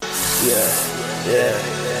Yeah,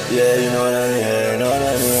 you know what I mean, you know what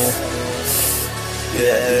I mean.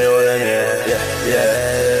 Yeah, you know what I mean, yeah,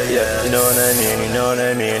 you know what I mean, you know what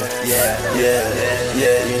I mean. Yeah, you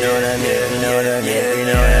know what I mean, you know what I mean, you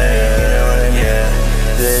know what I mean, you know what I mean.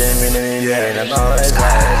 Didn't mean to be mean, I'm always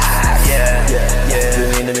right.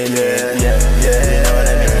 Didn't mean to be mean, you know what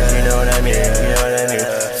I mean, you know what I mean, you know what I mean.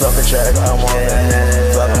 Fuck a track, I want it,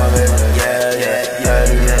 fuck my baby,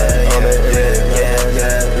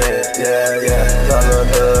 fuck a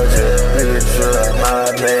thug, nigga trip, my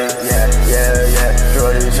baby,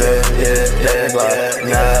 Jordy trip, that's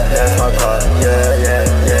my car,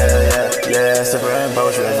 super and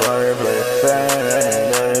potion, water place,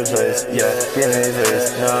 another place, give me face,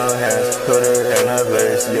 no hands, put her in her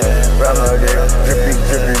place, rub my dick, drippy,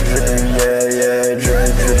 drippy,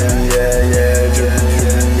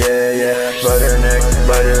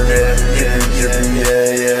 butter neck, drippy, drippy,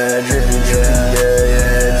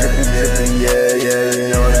 drippy, drippy, you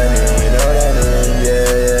know what I mean, you know what I mean, you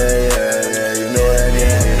know what I mean, you know what I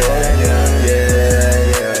mean, you know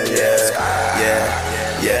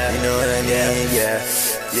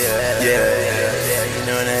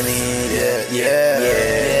what I mean, you know what I mean,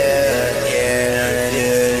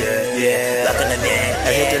 lock in the bed,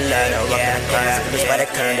 I hit the line, I walk in the closet, bitch by the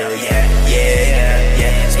condo,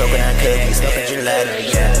 smoking on cookies, smoking gelato,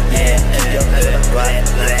 keep your head up,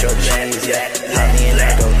 with your cheese, honey and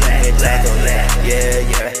Lego, taco,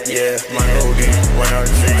 my OD,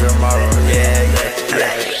 103 tomorrow,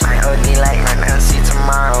 my OD like right now, see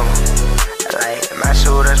tomorrow. Like my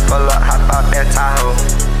shooters pull up, hop out that Tahoe.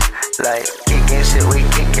 Like kicking shit, we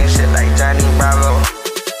kicking shit like Johnny Bravo.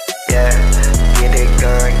 Get it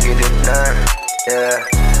done, get it done.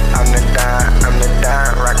 I'm the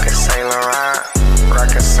Don, rockin' Saint Laurent,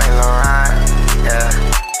 rockin' Saint Laurent.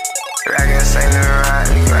 Rockin' Saint Laurent,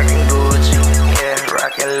 rockin' Gucci,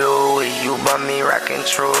 rockin' Louis. You bum me, rockin'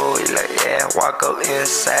 True. Like walk up in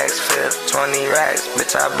sacks, 20 racks,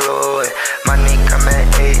 bitch I blew it. Money come in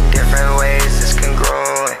 8 different ways, it's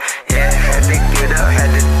congruent. Had to get up,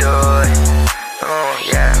 had to do it.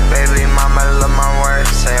 Baby mama love my words,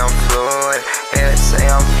 say I'm fluid. Say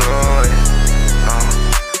I'm fluid.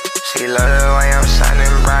 She love the way I'm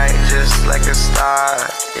shining bright, just like a star.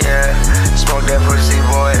 Smoke that pussy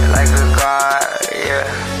boy like a god.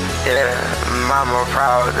 Mama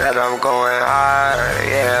proud that I'm going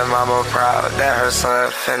hard. Mama proud that her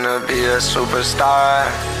son finna be a superstar.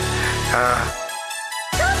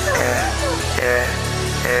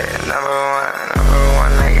 Number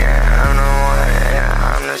one, nigga. I'm the one,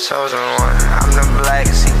 I'm the chosen one. I'm the black,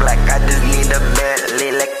 see black. I just need a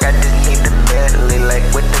Bentley, like I just need a Bentley, like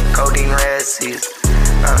with the codeine red seats,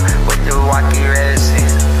 with the walkie red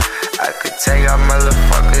seats. I could tell y'all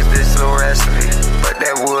motherfuckers this a recipe, but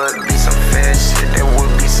that would be some fair shit. That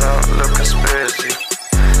would be some little conspiracy.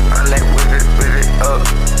 I like whip it up,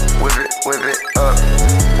 whip it up,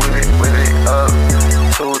 whip it up.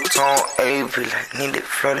 Two-tone AP, like need it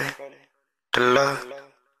flooded. The love.